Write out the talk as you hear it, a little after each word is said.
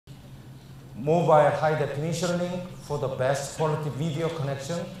mobile high definition link for the best quality video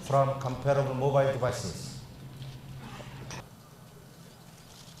connection from comparable mobile devices.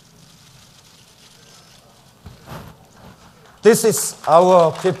 This is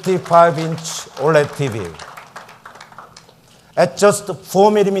our 55-inch OLED TV. At just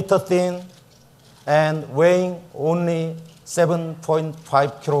 4mm thin and weighing only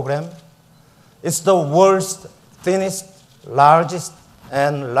 7.5 kilograms, it's the world's thinnest, largest,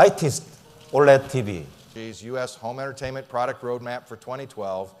 and lightest OLED TV. LG's U.S. Home Entertainment Product Roadmap for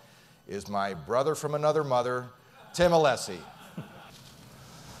 2012 is my brother from another mother, Tim Alessi.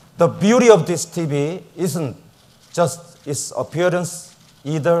 The beauty of this TV isn't just its appearance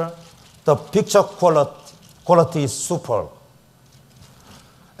either. The picture quality is superb.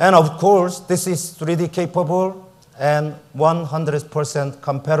 And of course, this is 3D capable and 100%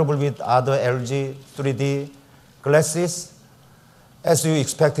 comparable with other LG 3D glasses, as you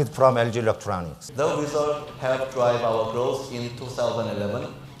expected from LG Electronics. The results helped drive our growth in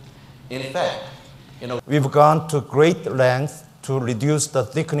 2011. In fact, we've gone to great lengths to reduce the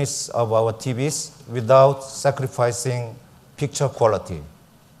thickness of our TVs without sacrificing picture quality.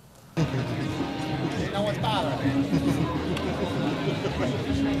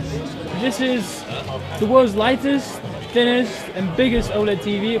 This is the world's lightest, thinnest, and biggest OLED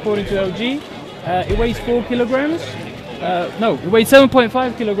TV according to LG. It weighs 4 kilograms. It weighs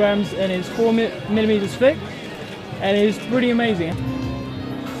 7.5 kilograms and is 4 millimeters thick, and it's pretty amazing.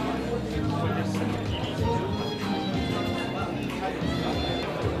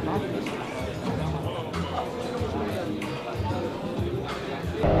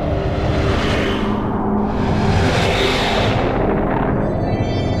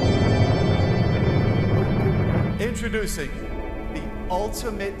 Introducing the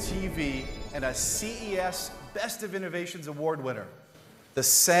ultimate TV and a CES Best of Innovations Award winner, the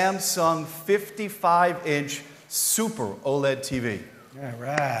Samsung 55-inch Super OLED TV. All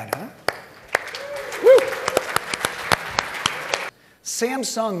right, huh? Woo!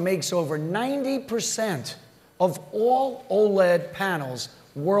 Samsung makes over 90% of all OLED panels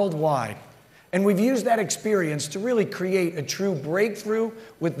worldwide. And we've used that experience to really create a true breakthrough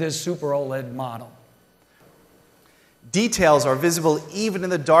with this Super OLED model. Details are visible even in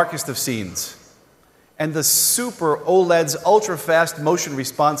the darkest of scenes. And the Super OLED's ultra-fast motion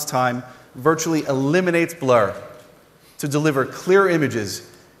response time virtually eliminates blur to deliver clear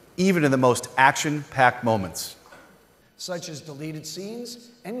images even in the most action-packed moments. Such as deleted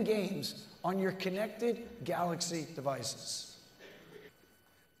scenes and games on your connected Galaxy devices.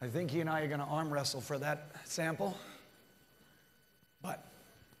 I think he and I are going to arm wrestle for that sample. But,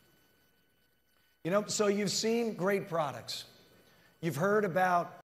 so you've seen great products. You've heard about